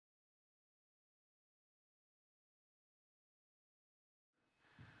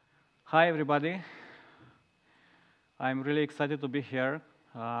Hi, everybody. I'm really excited to be here.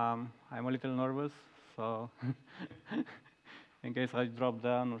 I'm a little nervous, so in case I drop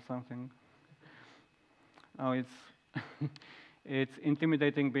down or something. Oh, it's it's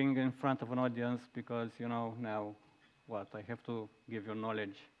intimidating being in front of an audience because now what I have to give you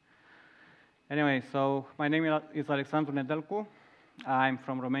knowledge. Anyway, so my name is Alexandru Nedelcu. I'm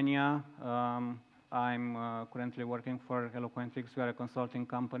from Romania. I'm currently working for Eloquentix. We are a consulting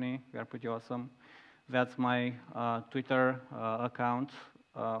company. We are pretty awesome. That's my Twitter account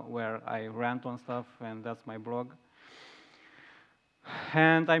where I rant on stuff, and that's my blog.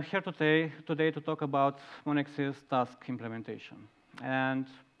 And I'm here today to talk about Monix's task implementation. And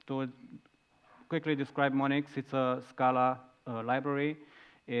to quickly describe Monix, it's a Scala library.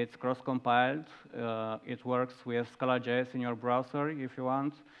 It's cross-compiled. It works with Scala.js in your browser if you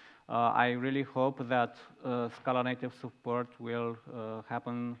want. I really hope that Scala native support will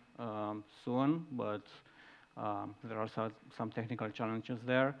happen soon, but there are some technical challenges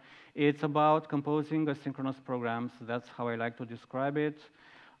there. It's about composing asynchronous programs. That's how I like to describe it.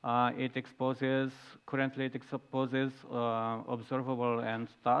 Currently it exposes observable and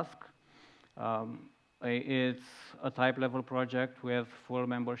task. It's a type-level project with full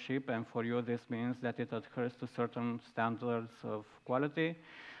membership, and for you this means that it adheres to certain standards of quality.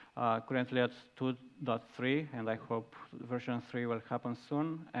 Currently at 2.3, and I hope version 3 will happen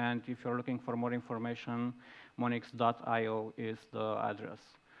soon. And if you're looking for more information, monix.io is the address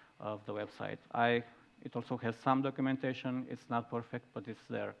of the website. It also has some documentation. It's not perfect, but it's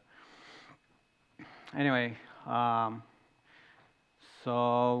there. Anyway,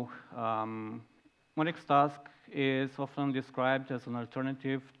 Monix Task is often described as an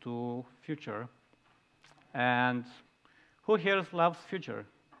alternative to Future. And who here loves Future?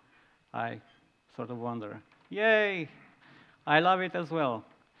 I sort of wonder. Yay! I love it as well.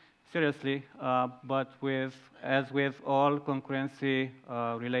 Seriously, but as with all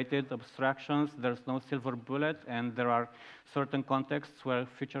concurrency-related abstractions, there's no silver bullet, and there are certain contexts where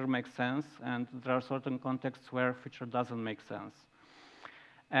Future makes sense, and there are certain contexts where Future doesn't make sense.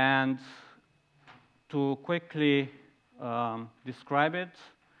 And to quickly describe it,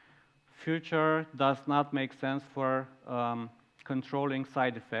 Future does not make sense for controlling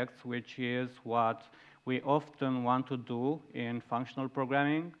side effects, which is what we often want to do in functional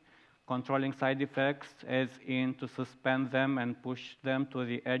programming. Controlling side effects as in to suspend them and push them to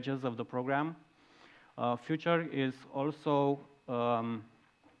the edges of the program. Future is also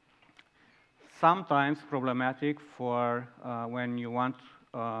sometimes problematic for when you want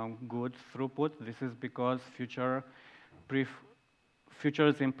good throughput. This is because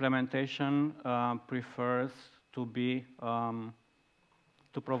Future's implementation prefers to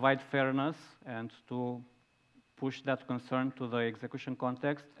provide fairness and to push that concern to the execution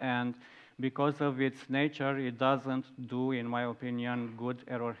context. And because of its nature, it doesn't do, in my opinion, good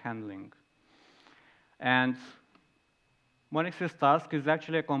error handling. And Monix's task is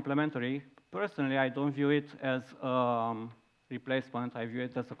actually a complementary. Personally, I don't view it as a replacement. I view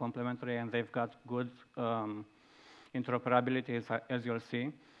it as a complementary, and they've got good interoperability, as you'll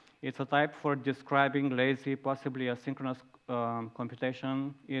see. It's a type for describing lazy, possibly asynchronous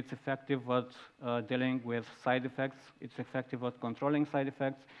computation. It's effective at dealing with side effects. It's effective at controlling side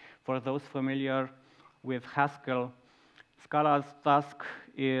effects. For those familiar with Haskell, Scalaz Task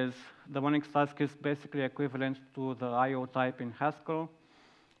the Monix task is basically equivalent to the IO type in Haskell,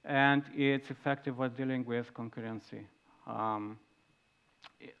 and it's effective at dealing with concurrency.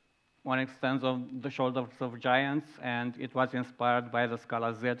 Monix stands on the shoulders of giants, and it was inspired by the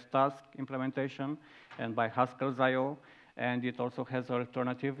Scalaz Task implementation and by Haskell's IO, and it also has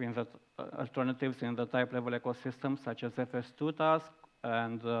alternatives in the type-level ecosystem, such as FS2 Task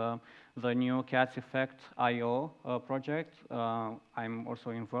and the new Cats Effect IO project. I'm also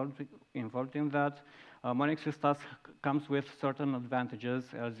involved in that. Monix's task comes with certain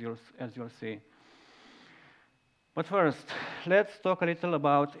advantages, as you'll see. But first, let's talk a little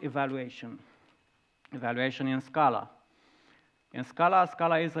about evaluation. Evaluation in Scala. In Scala,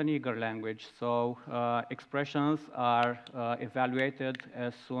 Scala is an eager language, so expressions are evaluated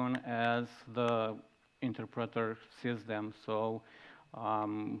as soon as the interpreter sees them. So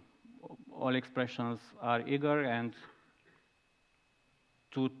all expressions are eager, and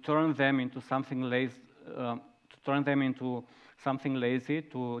to turn them into something lazy,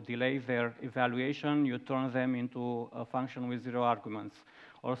 to delay their evaluation, you turn them into a function with 0 arguments,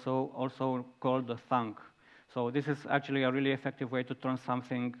 also called a thunk. So this is actually a really effective way to turn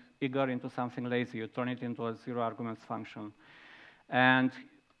something eager into something lazy. You turn it into a 0 arguments function. And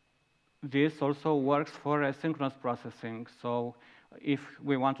this also works for asynchronous processing. So if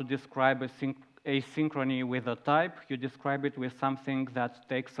we want to describe asynchrony with a type, you describe it with something that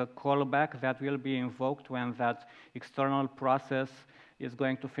takes a callback that will be invoked when that external process is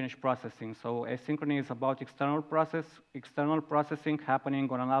going to finish processing. So asynchrony is about external processing happening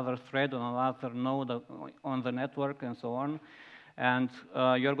on another thread, on another node on the network, and so on. And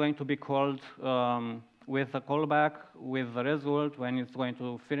you're going to be called with a callback with the result when it's going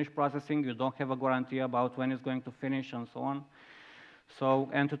to finish processing. You don't have a guarantee about when it's going to finish, and so on. So,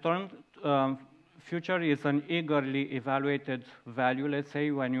 and to turn future is an eagerly evaluated value. Let's say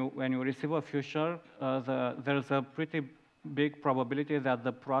when you receive a future, there's a pretty big probability that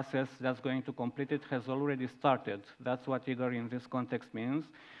the process that's going to complete it has already started. That's what eager in this context means.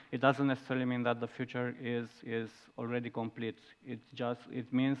 It doesn't necessarily mean that the future is already complete.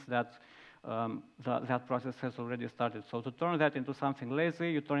 It means that that process has already started. So to turn that into something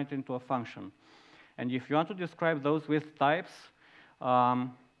lazy, you turn it into a function. And if you want to describe those with types,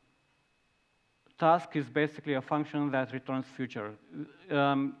 task is basically a function that returns future.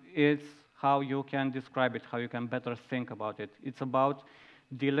 It's how you can describe it, how you can better think about it. It's about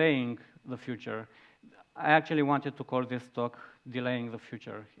delaying the future. I actually wanted to call this talk delaying the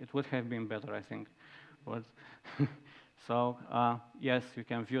future. It would have been better, I think. But so yes, you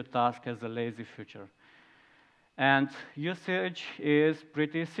can view task as a lazy future. And usage is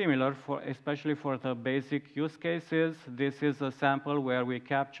pretty similar, especially for the basic use cases. This is a sample where we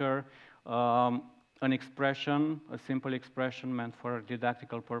capture an expression, a simple expression meant for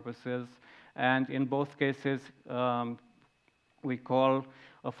didactical purposes. And in both cases, we call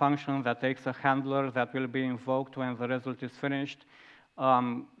a function that takes a handler that will be invoked when the result is finished.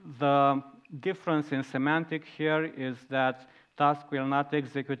 The difference in semantic here is that task will not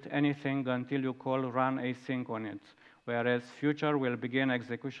execute anything until you call run async on it, whereas future will begin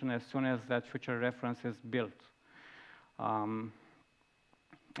execution as soon as that future reference is built.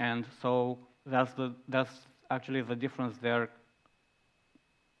 And so that's actually the difference there.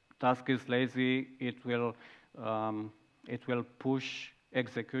 Task is lazy. It will push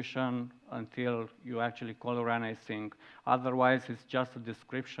execution until you actually call run async. Otherwise, it's just a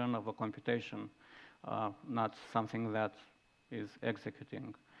description of a computation, not something that is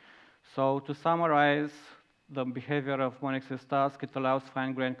executing. So to summarize the behavior of Monix's task, it allows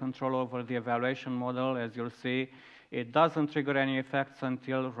fine-grained control over the evaluation model, as you'll see. It doesn't trigger any effects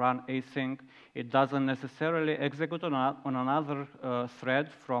until run async. It doesn't necessarily execute on another thread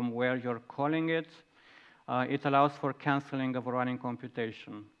from where you're calling it. It allows for canceling of running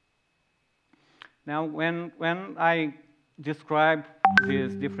computation. Now, when I describe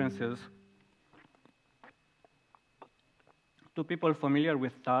these differences to people familiar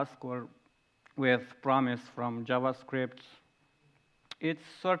with task or with promise from JavaScript, it's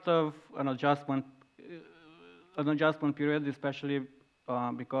sort of an adjustment period, especially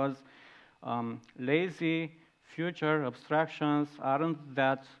because lazy future abstractions aren't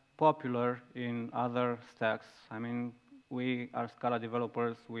that popular in other stacks. I mean, we are Scala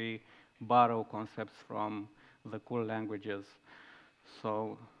developers. We borrow concepts from the cool languages.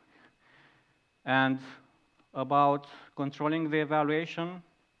 So, and about controlling the evaluation,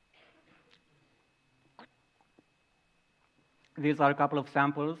 these are a couple of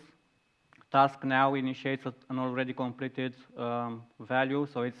samples. Task now initiates an already completed value,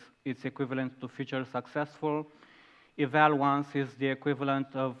 so it's equivalent to future successful. Eval once is the equivalent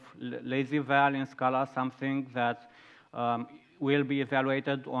of lazy val in Scala, something that will be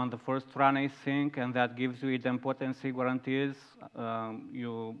evaluated on the first run async, and that gives you idempotency guarantees.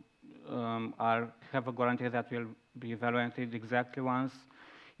 You have a guarantee that will be evaluated exactly once.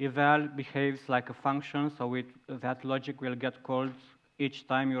 Eval behaves like a function, so that logic will get called each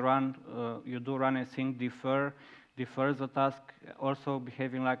time you do run async defers the task, also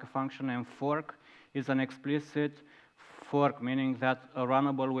behaving like a function. And fork is an explicit fork, meaning that a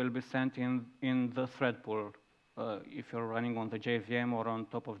runnable will be sent in the thread pool. If you're running on the JVM or on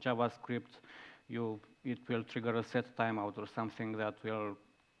top of JavaScript, it will trigger a set timeout or something that will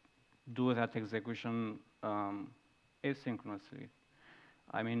do that execution asynchronously.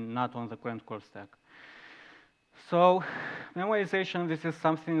 I mean, not on the current core stack. So memorization, this is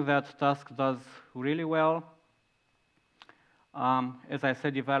something that Task does really well. As I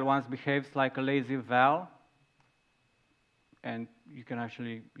said, eval once behaves like a lazy val, and you can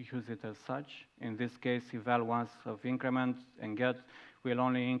actually use it as such. In this case, eval once of increment and get will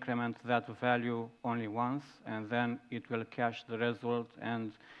only increment that value only once, and then it will cache the result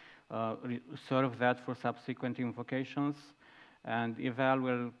and serve that for subsequent invocations. And eval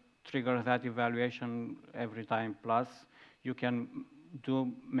will trigger that evaluation every time. Plus, you can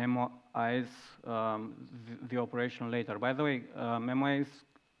do memorize the operation later. By the way, memorize,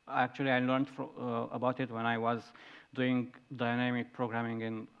 actually I learned about it when I was doing dynamic programming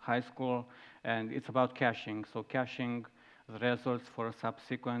in high school, and it's about caching. So caching the results for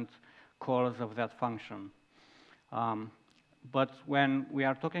subsequent calls of that function. But when we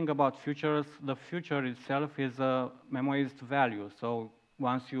are talking about futures, the future itself is a memorized value. So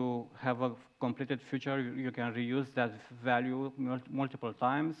once you have a completed future, you can reuse that value multiple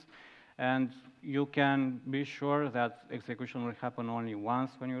times. And you can be sure that execution will happen only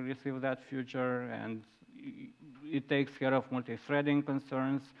once when you receive that future. And it takes care of multi-threading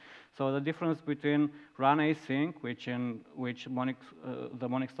concerns. So the difference between run async, which the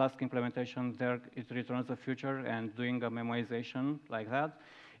Monix Task implementation there, it returns a future, and doing a memorization like that,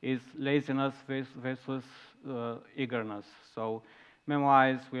 is laziness versus eagerness. So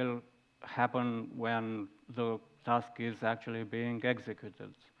memorize will happen when the task is actually being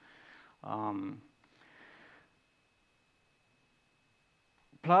executed.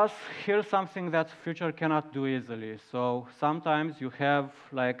 Plus, here's something that future cannot do easily. So sometimes you have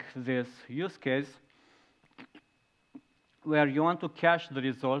like this use case where you want to cache the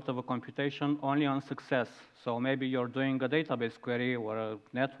result of a computation only on success. So maybe you're doing a database query or a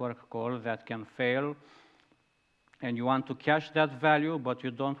network call that can fail, and you want to cache that value, but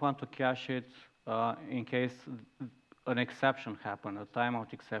you don't want to cache it in case an exception happen, a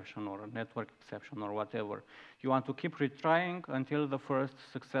timeout exception or a network exception or whatever. You want to keep retrying until the first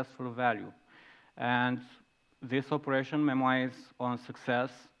successful value. And this operation, memorize on success,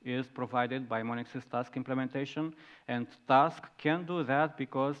 is provided by Monix's task implementation. And task can do that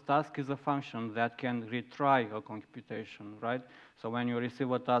because task is a function that can retry a computation, right? So when you receive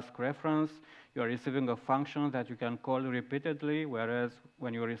a task reference, you're receiving a function that you can call repeatedly, whereas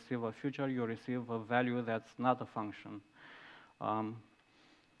when you receive a future, you receive a value that's not a function.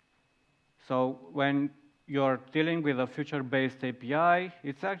 So when you're dealing with a future-based API,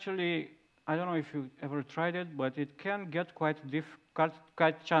 it's actually, I don't know if you ever tried it, but it can get quite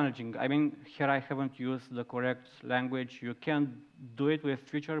challenging. I mean, here I haven't used the correct language. You can do it with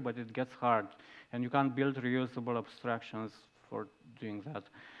future, but it gets hard. And you can't build reusable abstractions for doing that.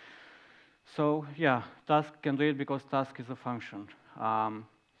 So yeah, task can do it because task is a function.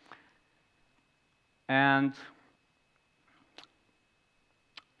 And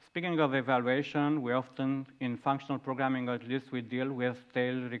speaking of evaluation, we often, in functional programming at least, we deal with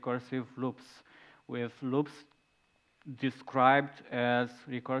tail recursive loops, with loops described as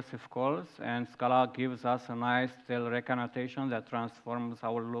recursive calls, and Scala gives us a nice tail rec annotation that transforms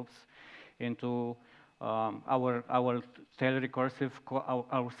our loops into our self-tail recursive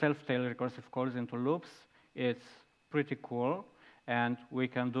calls into loops. It's pretty cool, and we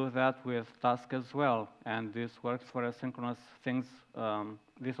can do that with task as well. And this works for asynchronous things.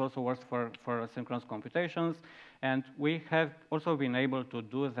 This also works for asynchronous computations, and we have also been able to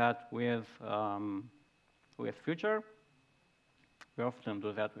do that with Future. We often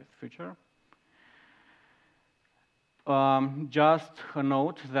do that with Future. Just a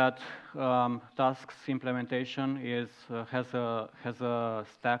note that tasks implementation has a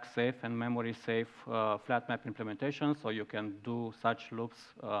stack safe and memory safe flat map implementation, so you can do such loops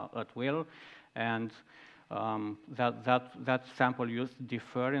at will, and that sample used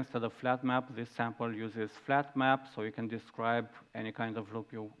defer instead of flat map. This sample uses flat map, so you can describe any kind of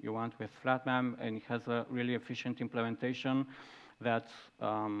loop you want with flat map, and it has a really efficient implementation that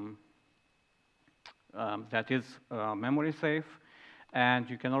is memory safe. And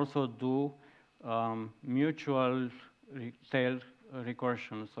you can also do mutual tail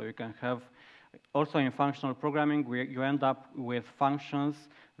recursion. So you can have, also in functional programming, you end up with functions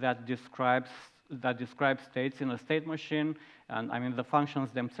that describe states in a state machine. And I mean, the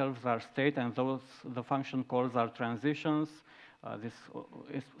functions themselves are state, and the function calls are transitions. This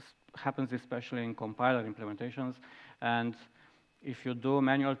happens especially in compiler implementations. And if you do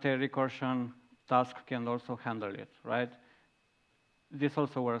manual tail recursion, task can also handle it, right? This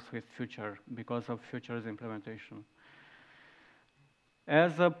also works with Future because of Future's implementation.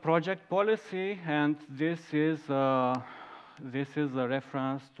 As a project policy, and this is a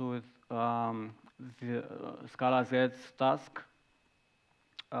reference to the Scalaz Task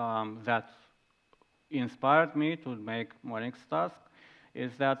that inspired me to make Monix Task,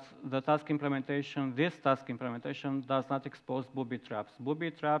 is that this task implementation does not expose booby traps.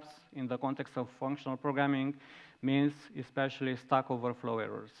 Booby traps, in the context of functional programming, means especially Stack Overflow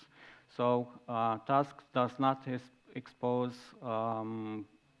errors. So task does not expose,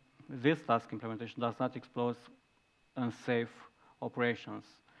 this task implementation does not expose unsafe operations.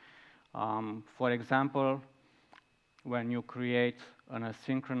 For example, when you create an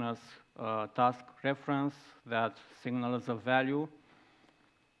asynchronous task reference that signals a value.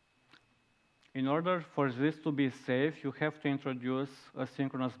 In order for this to be safe, you have to introduce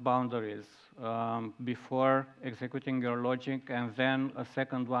asynchronous boundaries before executing your logic, and then a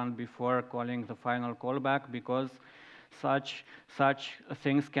second one before calling the final callback, because such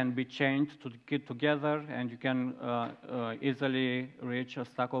things can be changed to get together, and you can easily reach a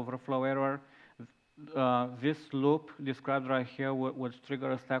Stack Overflow error. This loop described right here would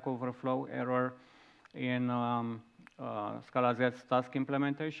trigger a Stack Overflow error in Scalaz Task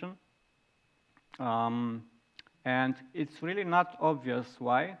implementation. And it's really not obvious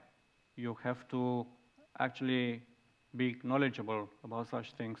why. You have to actually be knowledgeable about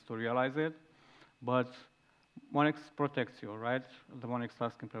such things to realize it. But Monix protects you, right? The Monix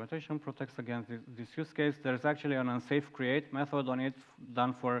Task implementation protects against this use case. There's actually an unsafe create method on it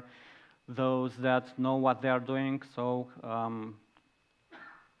done for those that know what they are doing. So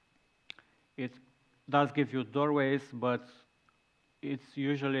it does give you doorways, but it's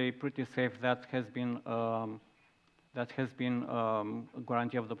usually pretty safe. That has been a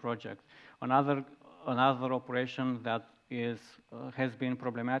guarantee of the project. Another operation that has been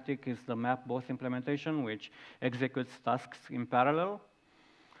problematic is the map both implementation, which executes tasks in parallel.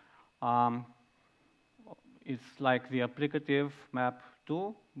 It's like the applicative map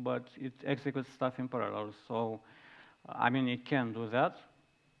too, but it executes stuff in parallel. So, I mean, it can do that.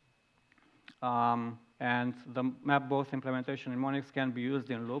 And the map both implementation in Monix can be used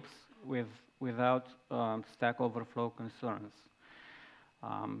in loops without Stack Overflow concerns.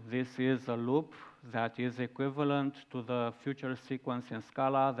 This is a loop that is equivalent to the future sequence in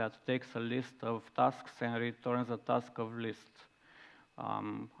Scala that takes a list of tasks and returns a task of list.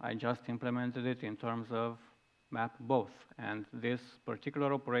 I just implemented it in terms of map both. And this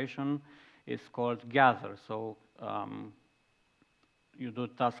particular operation is called gather. So you do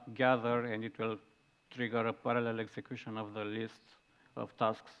task gather, and it will trigger a parallel execution of the list of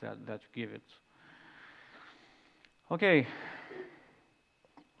tasks that you give it. Okay.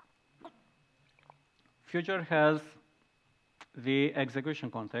 Future has the execution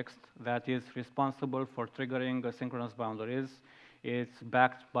context that is responsible for triggering asynchronous boundaries. It's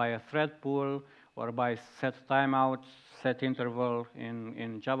backed by a thread pool or by set timeout, set interval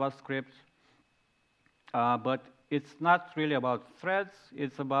in JavaScript. But it's not really about threads,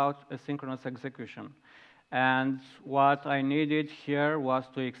 it's about asynchronous execution. And what I needed here was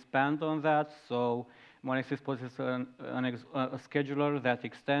to expand on that. So Monix exposes a scheduler that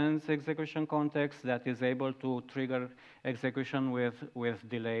extends execution context, that is able to trigger execution with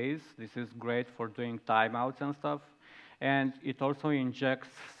delays. This is great for doing timeouts and stuff. And it also injects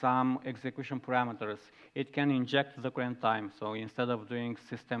some execution parameters. It can inject the current time. So instead of doing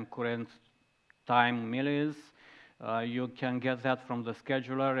system current time millis, you can get that from the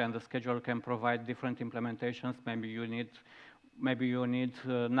scheduler, and the scheduler can provide different implementations. Maybe you need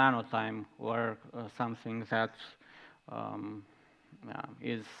nanotime or something that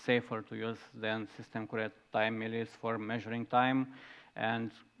is safer to use than system current time millis for measuring time,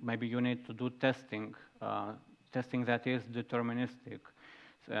 and maybe you need to do testing, testing that is deterministic,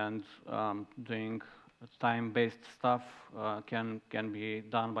 and doing time-based stuff can be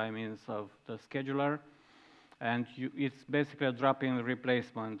done by means of the scheduler. And it's basically a drop-in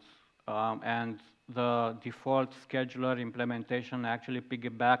replacement. And the default scheduler implementation actually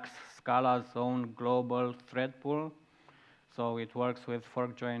piggybacks Scala's own global thread pool. So it works with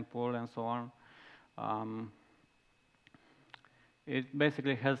fork join pool and so on. It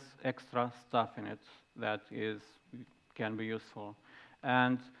basically has extra stuff in it that can be useful.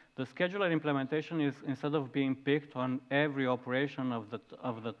 And the scheduler implementation is, instead of being picked on every operation of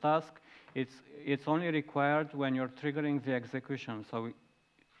the task, it's only required when you're triggering the execution. So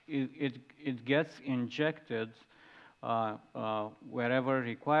it gets injected wherever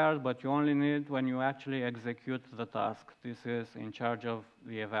required, but you only need when you actually execute the task. This is in charge of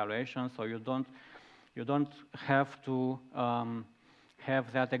the evaluation, so you don't have to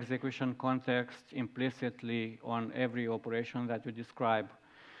have that execution context implicitly on every operation that you describe.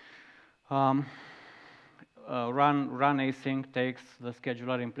 Run async takes the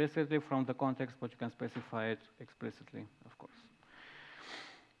scheduler implicitly from the context, but you can specify it explicitly, of course.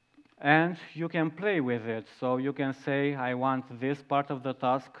 And you can play with it. So you can say, I want this part of the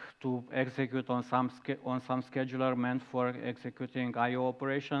task to execute on some scheduler meant for executing I/O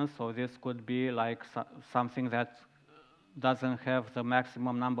operations. So this could be like something that doesn't have the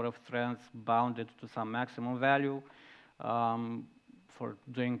maximum number of threads bounded to some maximum value for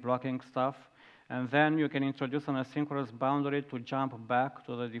doing blocking stuff. And then you can introduce an asynchronous boundary to jump back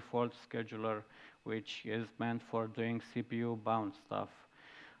to the default scheduler which is meant for doing CPU-bound stuff.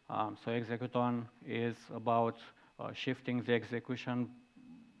 So execute on is about shifting the execution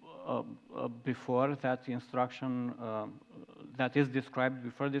before that instruction that is described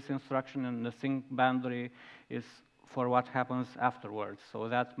before this instruction, and the sync boundary is for what happens afterwards. So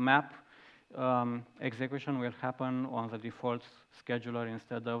that map execution will happen on the default scheduler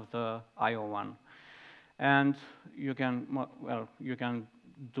instead of the I/O one. And you can, well, you can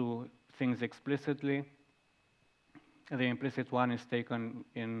do things explicitly. The implicit one is taken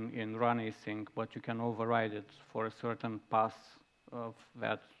in run async, but you can override it for a certain pass of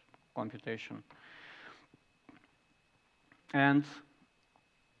that computation. And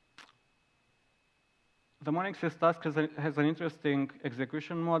the Monix Task has an interesting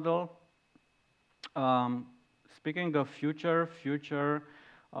execution model. Speaking of Future, Future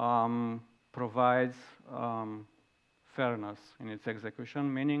provides fairness in its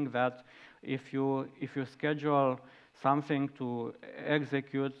execution, meaning that if you schedule something to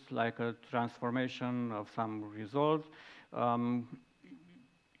execute, like a transformation of some result,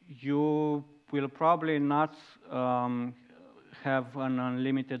 you will probably not have an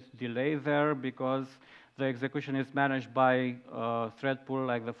unlimited delay there, because the execution is managed by a thread pool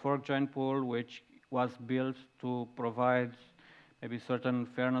like the fork join pool, which was built to provide maybe certain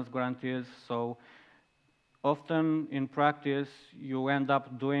fairness guarantees. So often in practice, you end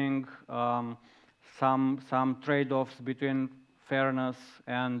up doing some trade-offs between fairness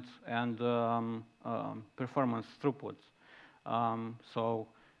and performance throughput. So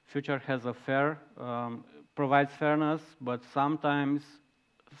Future has a provides fairness, but sometimes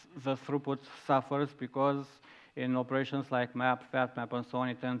the throughput suffers because in operations like map, fat map, and so on,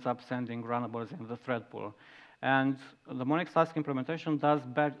 it ends up sending runnables in the thread pool. And the Monix Task implementation does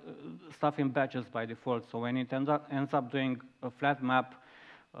stuff in batches by default. So when it ends up doing a flat map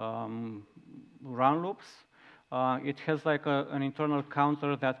run loops, it has like an internal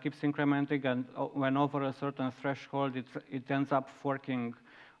counter that keeps incrementing, and when over a certain threshold, it ends up forking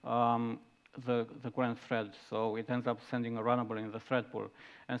the current thread. So it ends up sending a runnable in the thread pool.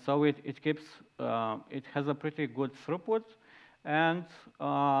 And so it keeps, it has a pretty good throughput, and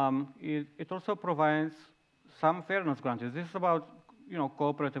it also provides some fairness guarantees. This is about,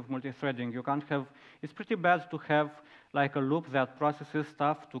 cooperative multi-threading. You can't have, it's pretty bad to have like a loop that processes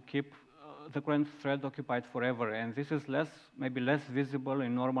stuff to keep the current thread occupied forever. And this is maybe less visible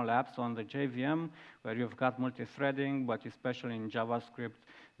in normal apps on the JVM, where you've got multi-threading, but especially in JavaScript,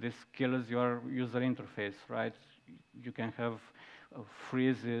 this kills your user interface, right? You can have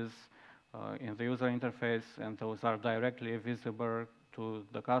freezes in the user interface, and those are directly visible to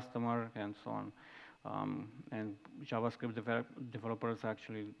the customer, and so on. And JavaScript developers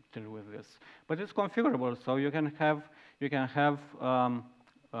actually deal with this. But it's configurable, so you can have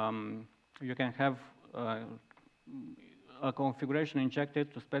a configuration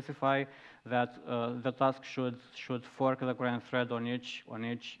injected to specify that the task should fork the current thread on each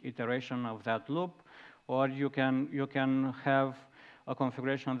iteration of that loop, or you can have a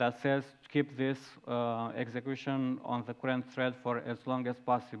configuration that says keep this execution on the current thread for as long as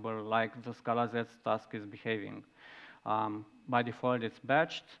possible, like the Scalaz task is behaving. By default, it's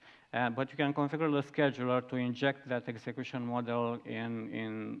batched, but you can configure the scheduler to inject that execution model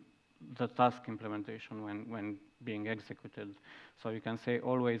in the task implementation when being executed. So you can say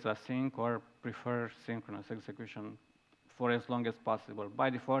always async or prefer synchronous execution for as long as possible.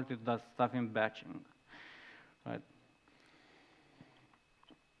 By default, it does stuff in batching, right?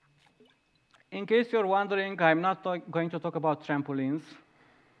 In case you're wondering, I'm not going to talk about trampolines.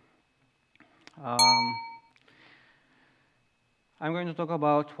 I'm going to talk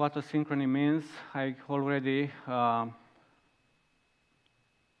about what asynchrony means. I already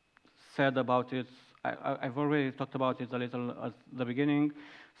said about it. I've already talked about it a little at the beginning.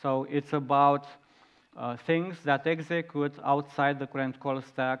 So it's about things that execute outside the current call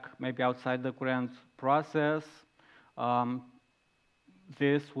stack, maybe outside the current process.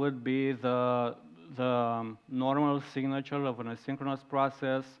 This would be the normal signature of an asynchronous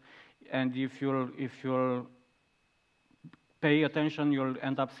process, and if you'll pay attention, you'll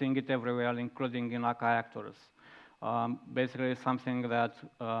end up seeing it everywhere, including in ACA actors. Basically, something that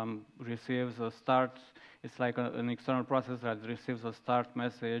receives a start. It's like an external process that receives a start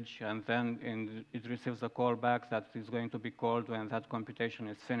message, and then it receives a callback that is going to be called when that computation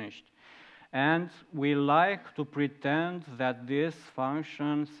is finished. And we like to pretend that this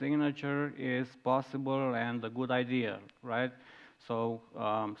function signature is possible and a good idea, right? So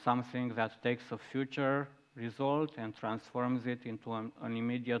something that takes a future result and transforms it into an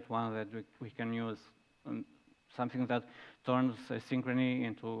immediate one that we can use. something that turns asynchrony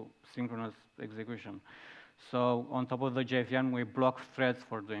into synchronous execution. So on top of the JVM, we block threads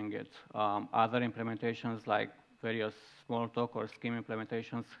for doing it. Other implementations like various Smalltalk or scheme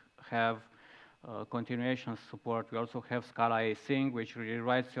implementations have continuation support. We also have Scala Async, which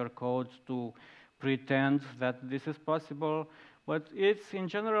rewrites your code to pretend that this is possible. But it's, in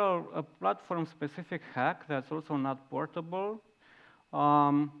general, a platform-specific hack that's also not portable.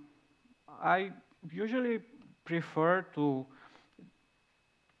 I usually prefer to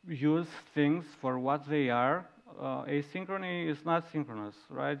use things for what they are. Asynchrony is not synchronous,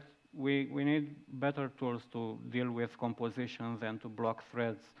 right? We need better tools to deal with composition than to block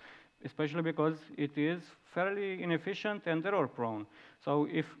threads, especially because it is fairly inefficient and error-prone. So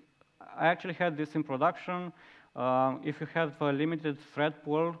if I actually had this in production, if you have a limited thread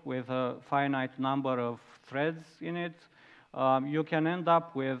pool with a finite number of threads in it, you can end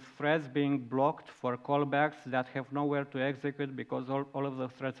up with threads being blocked for callbacks that have nowhere to execute because all of the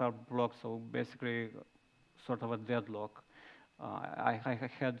threads are blocked, so basically sort of a deadlock. I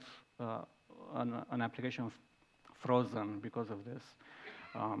had an application frozen because of this,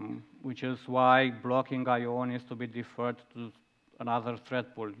 which is why blocking I/O needs to be deferred to another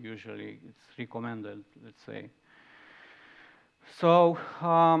thread pool usually. It's recommended, let's say. So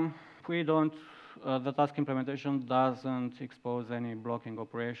we don't, the task implementation doesn't expose any blocking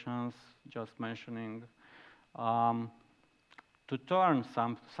operations, just mentioning. To turn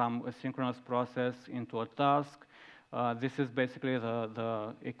some asynchronous process into a task, this is basically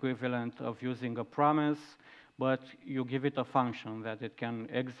the equivalent of using a promise, but you give it a function that it can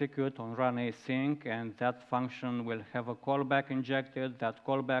execute on run async, and that function will have a callback injected. That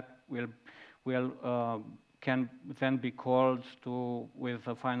callback can then be called with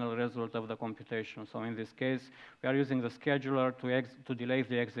the final result of the computation. So in this case, we are using the scheduler to delay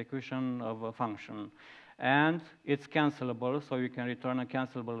the execution of a function. And it's cancelable, so you can return a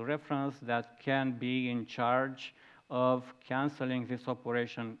cancelable reference that can be in charge of canceling this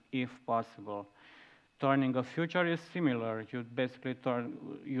operation if possible. Turning a future is similar. You basically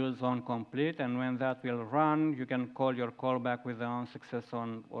use onComplete, and when that will run, you can call your callback with an unsuccess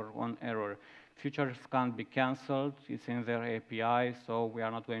or on error. Futures can't be canceled. It's in their API, so we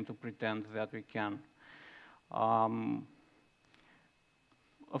are not going to pretend that we can.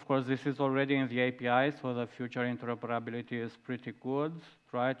 Of course, this is already in the API, so the future interoperability is pretty good,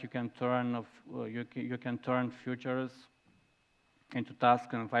 right? You can turn you can turn futures into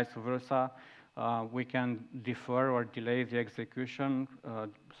tasks and vice versa. We can defer or delay the execution.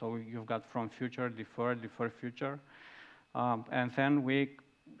 So you've got from future, defer future. And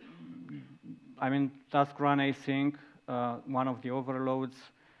then task run async, one of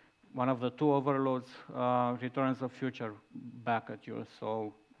the two overloads returns a future back at you.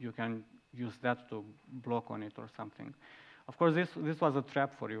 So you can use that to block on it or something. Of course, this was a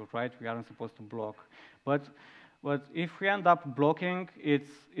trap for you, right? We aren't supposed to block. But if we end up blocking, it's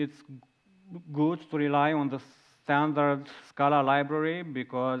good to rely on the standard Scala library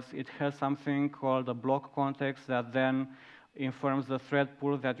because it has something called a block context that then informs the thread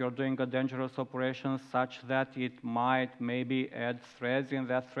pool that you're doing a dangerous operation such that it might maybe add threads in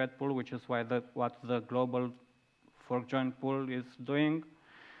that thread pool, which is what the global fork join pool is doing.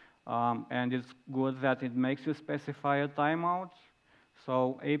 And it's good that it makes you specify a timeout.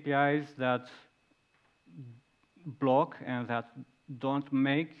 So APIs that block and that don't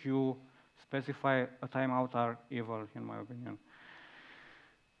make you specify a timeout are evil, in my opinion.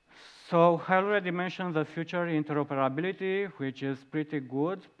 So I already mentioned the future interoperability, which is pretty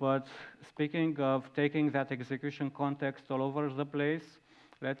good. But speaking of taking that execution context all over the place,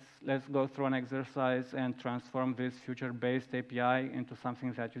 let's go through an exercise and transform this future-based API into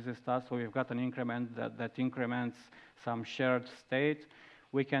something that uses tasks. So we've got an increment that increments some shared state.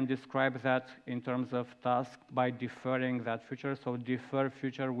 We can describe that in terms of task by deferring that future. So defer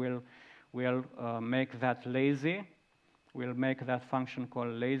future will make that lazy. We'll make that function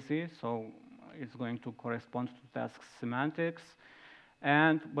called lazy, so it's going to correspond to task semantics.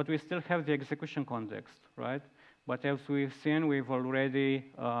 But we still have the execution context, right? But as we've seen, we've already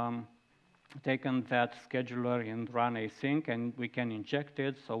taken that scheduler in run async, and we can inject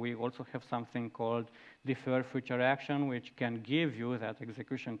it. So we also have something called defer future action, which can give you that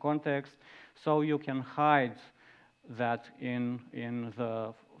execution context. So you can hide that in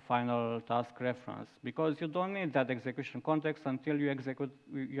the final task reference, because you don't need that execution context until you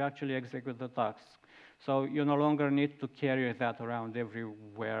actually execute the task. So you no longer need to carry that around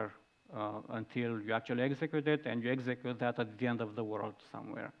everywhere until you actually execute it, and you execute that at the end of the world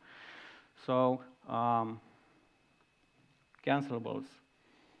somewhere. So cancelables.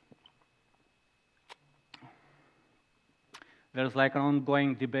 there's like an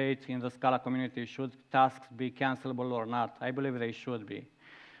ongoing debate in the Scala community, should tasks be cancelable or not? I believe they should be.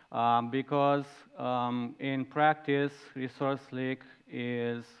 Because in practice, resource leak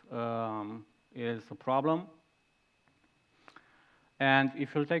is a problem. And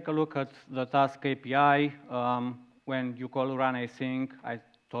if you take a look at the task API, when you call run async, I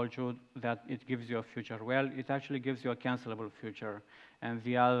told you that it gives you a future. Well, it actually gives you a cancelable future. And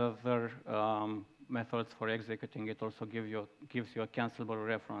the other methods for executing it also gives you a cancelable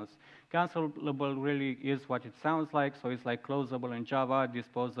reference. Cancelable really is what it sounds like. So it's like closable in Java,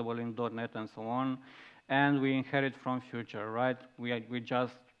 disposable in .NET, and so on. And we inherit from future, right? We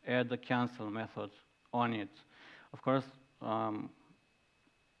just add the cancel method on it. Of course,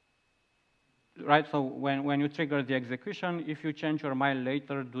 right, so when you trigger the execution, if you change your mind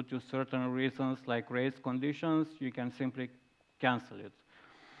later due to certain reasons like race conditions, you can simply cancel it.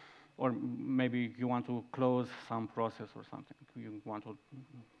 Or maybe you want to close some process or something. You want to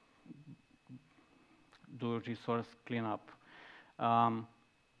do resource cleanup.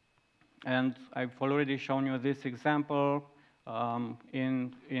 And I've already shown you this example.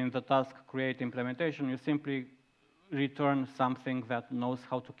 In the task create implementation, you simply return something that knows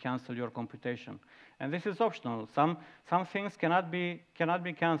how to cancel your computation. And this is optional. Some things cannot be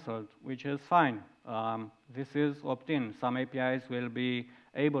canceled, which is fine. This is opt-in. Some APIs will be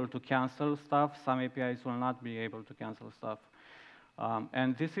able to cancel stuff. Some APIs will not be able to cancel stuff.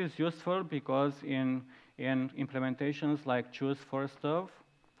 And this is useful because in implementations like choose first of,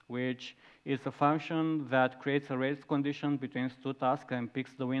 which is a function that creates a race condition between two tasks and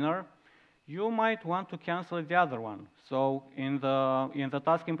picks the winner, you might want to cancel the other one. So in the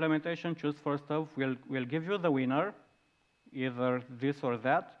task implementation, choose first of will give you the winner, either this or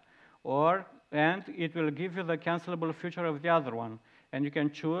that, and it will give you the cancelable future of the other one. And you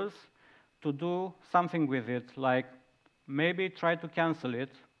can choose to do something with it, like maybe try to cancel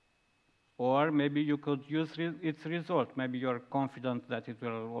it, or maybe you could use its result. Maybe you're confident that it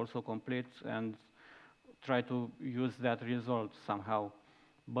will also complete and try to use that result somehow.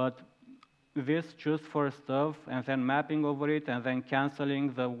 But this choose first of, and then mapping over it, and then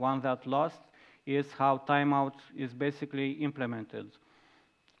canceling the one that lost is how timeout is basically implemented.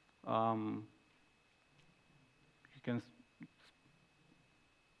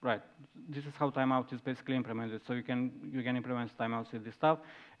 Right, this is how timeout is basically implemented. So you can implement timeouts with this stuff,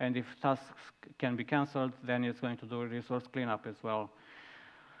 and if tasks can be canceled, then it's going to do resource cleanup as well.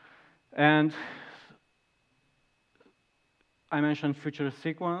 And I mentioned future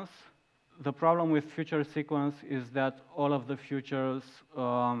sequence. The problem with future sequence is that all of the futures,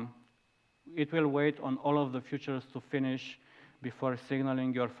 it will wait on all of the futures to finish before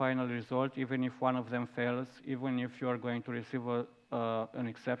signaling your final result, even if one of them fails, even if you are going to receive an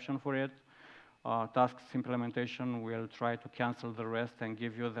exception for it. Tasks implementation will try to cancel the rest and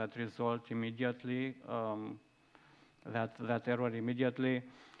give you that result immediately, that error immediately.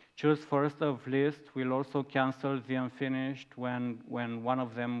 Choose first of list will also cancel the unfinished when one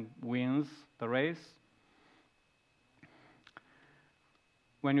of them wins the race.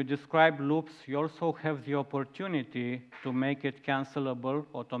 When you describe loops, you also have the opportunity to make it cancelable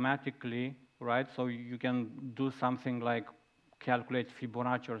automatically, right? So you can do something like calculate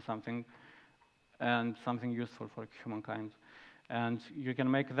Fibonacci or something, and something useful for humankind. And you can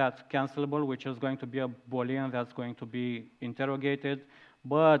make that cancelable, which is going to be a Boolean that's going to be interrogated.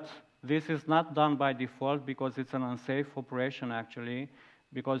 But this is not done by default because it's an unsafe operation, actually,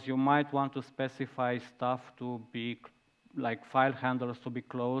 because you might want to specify stuff to be like file handlers to be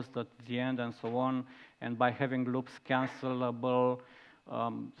closed at the end and so on. And by having loops cancelable,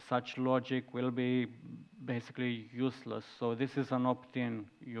 such logic will be basically useless. So this is an opt-in.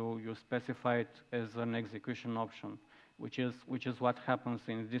 You specify it as an execution option, which is what happens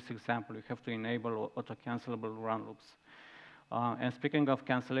in this example. You have to enable auto-cancelable run loops. And speaking of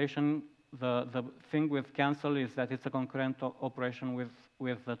cancellation, the thing with cancel is that it's a concurrent operation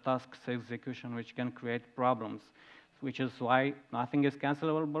with the task's execution, which can create problems, which is why nothing is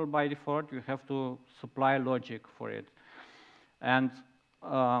cancelable by default. You have to supply logic for it. And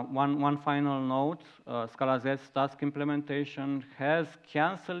one final note, Scalaz Task implementation has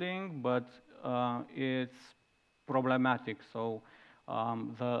canceling, but it's problematic. So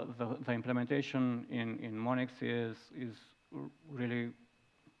the implementation in Monix is really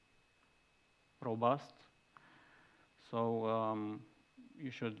robust. So you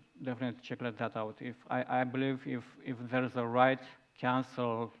should definitely check that out. I believe if there's a right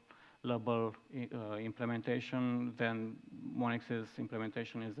cancelable implementation, then Monix's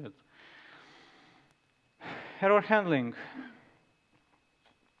implementation is it. Error handling.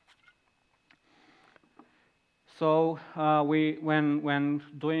 So when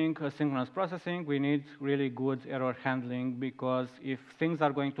doing asynchronous processing, we need really good error handling, because if things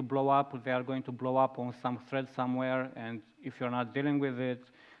are going to blow up, they are going to blow up on some thread somewhere, and if you're not dealing with it,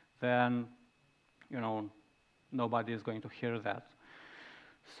 then nobody is going to hear that.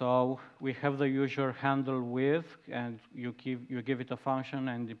 So we have the user handle with, and you give it a function,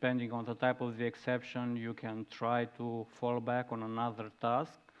 and depending on the type of the exception, you can try to fall back on another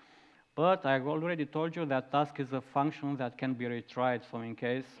task. But I've already told you that task is a function that can be retried. So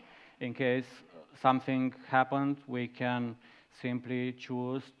in case something happened, we can simply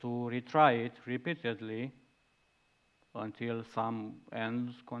choose to retry it repeatedly until some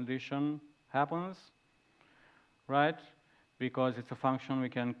end condition happens, right? Because it's a function, we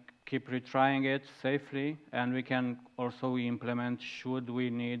can keep retrying it safely, and we can also implement should we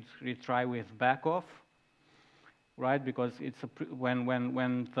need retry with backoff, right? Because it's when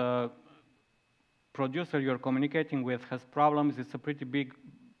the producer you're communicating with has problems, it's a pretty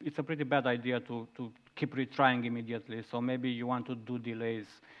bad idea to keep retrying immediately. So maybe you want to do delays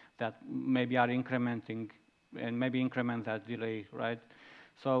that maybe are incrementing, and maybe increment that delay, right?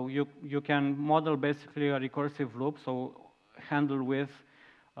 So you can model basically a recursive loop. So handle with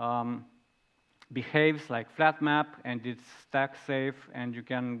behaves like flat map, and it's stack safe, and you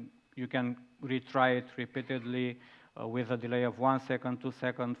can retry it repeatedly with a delay of 1 second, 2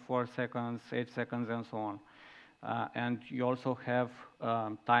 seconds, 4 seconds, 8 seconds, and so on. And you also have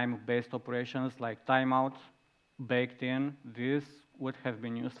time-based operations like timeout baked in. This would have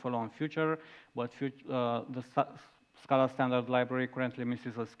been useful on Future, but the Scala standard library currently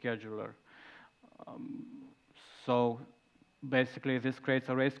misses a scheduler. So basically, this creates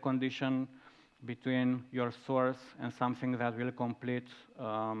a race condition between your source and something that will complete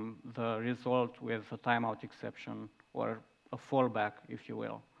the result with a timeout exception, or a fallback, if you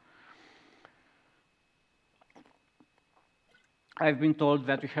will. I've been told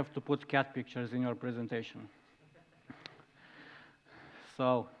that you have to put cat pictures in your presentation.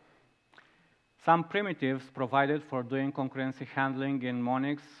 So some primitives provided for doing concurrency handling in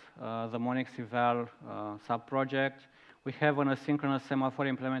Monix, the Monix eval sub-project. We have an asynchronous semaphore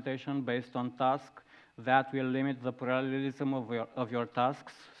implementation based on task that will limit the parallelism of your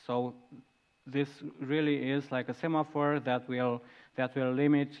tasks. So this really is like a semaphore that will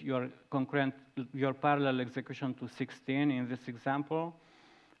limit your parallel execution to 16 in this example,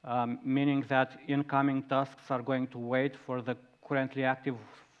 meaning that incoming tasks are going to wait for the currently active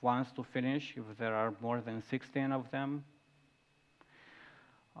ones to finish if there are more than 16 of them.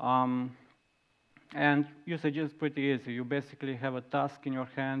 And usage is pretty easy. You basically have a task in your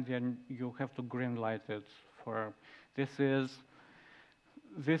hand, and you have to green light it.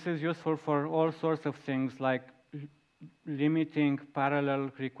 This is useful for all sorts of things, like limiting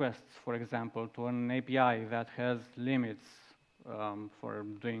parallel requests, for example, to an API that has limits for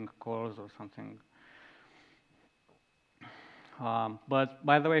doing calls or something. But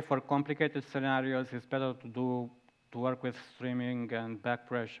by the way, for complicated scenarios, it's better to work with streaming and back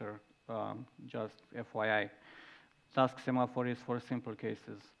pressure. Just FYI. Task semaphore is for simple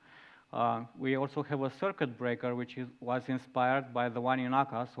cases. We also have a circuit breaker, which was inspired by the one in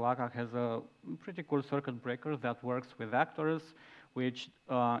Akka. So Akka has a pretty cool circuit breaker that works with actors, which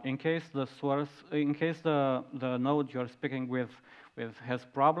in case the node you're speaking with has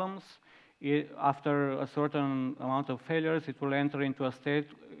problems, after a certain amount of failures, it will enter into a state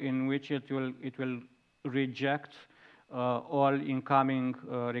in which it will reject all incoming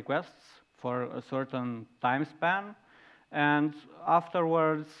requests for a certain time span, and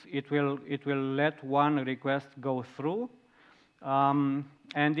afterwards it will let one request go through,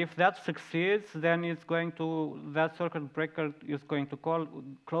 and if that succeeds, then that circuit breaker is going to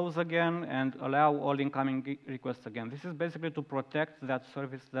close again and allow all incoming requests again. This is basically to protect that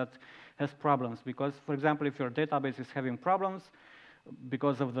service that has problems, because, for example, if your database is having problems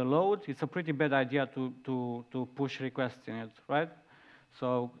because of the load, it's a pretty bad idea to push requests in it, right?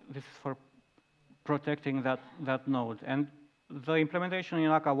 So this is for protecting that node. And the implementation in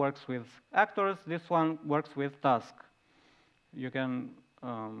Akka works with actors. This one works with task. You can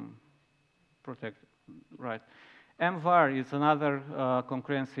protect it, right? mvar is another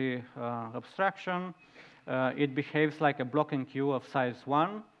concurrency abstraction. It behaves like a blocking queue of size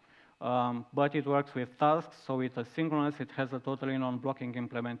 1. But it works with tasks, so it's asynchronous. It has a totally non-blocking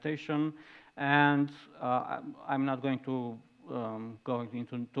implementation, and I'm not going to go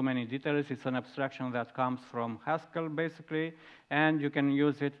into too many details. It's an abstraction that comes from Haskell, basically, and you can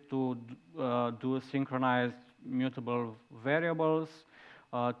use it to do synchronized mutable variables,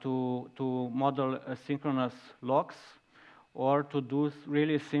 to model asynchronous locks, or to do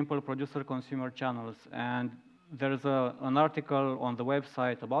really simple producer-consumer channels. And there's an article on the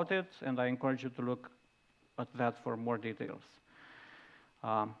website about it, and I encourage you to look at that for more details.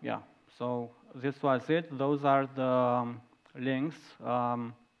 Yeah, so this was it. Those are the links.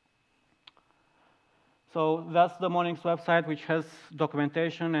 So that's the Monix website, which has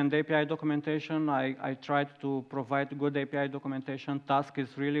documentation and API documentation. I tried to provide good API documentation. Task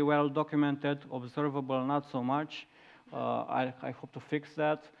is really well documented, observable not so much. I hope to fix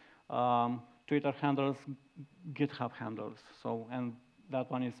that. Twitter handles, GitHub handles. So, and that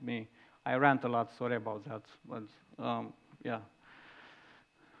one is me. I rant a lot, sorry about that, but yeah.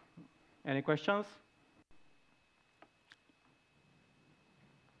 Any questions?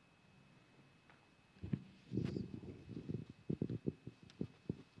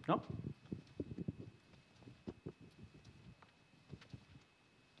 No?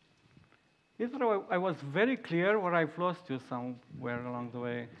 Either I was very clear or I've lost you somewhere along the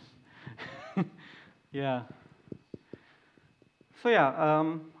way. Yeah. So yeah,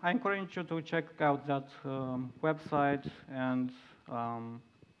 I encourage you to check out that website, and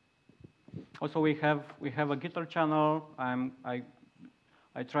also we have a Gitter channel.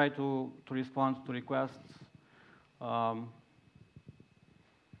 I try to respond to requests.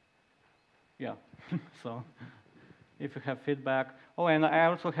 Yeah, so if you have feedback. Oh, and I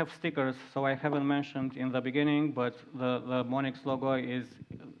also have stickers, so I haven't mentioned in the beginning, but the Monix logo is,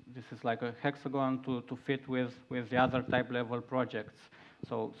 this is like a hexagon to fit with the other type level projects.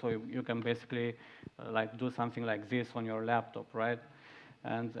 So you can basically like do something like this on your laptop, right?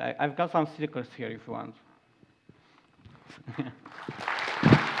 And I've got some stickers here if you want.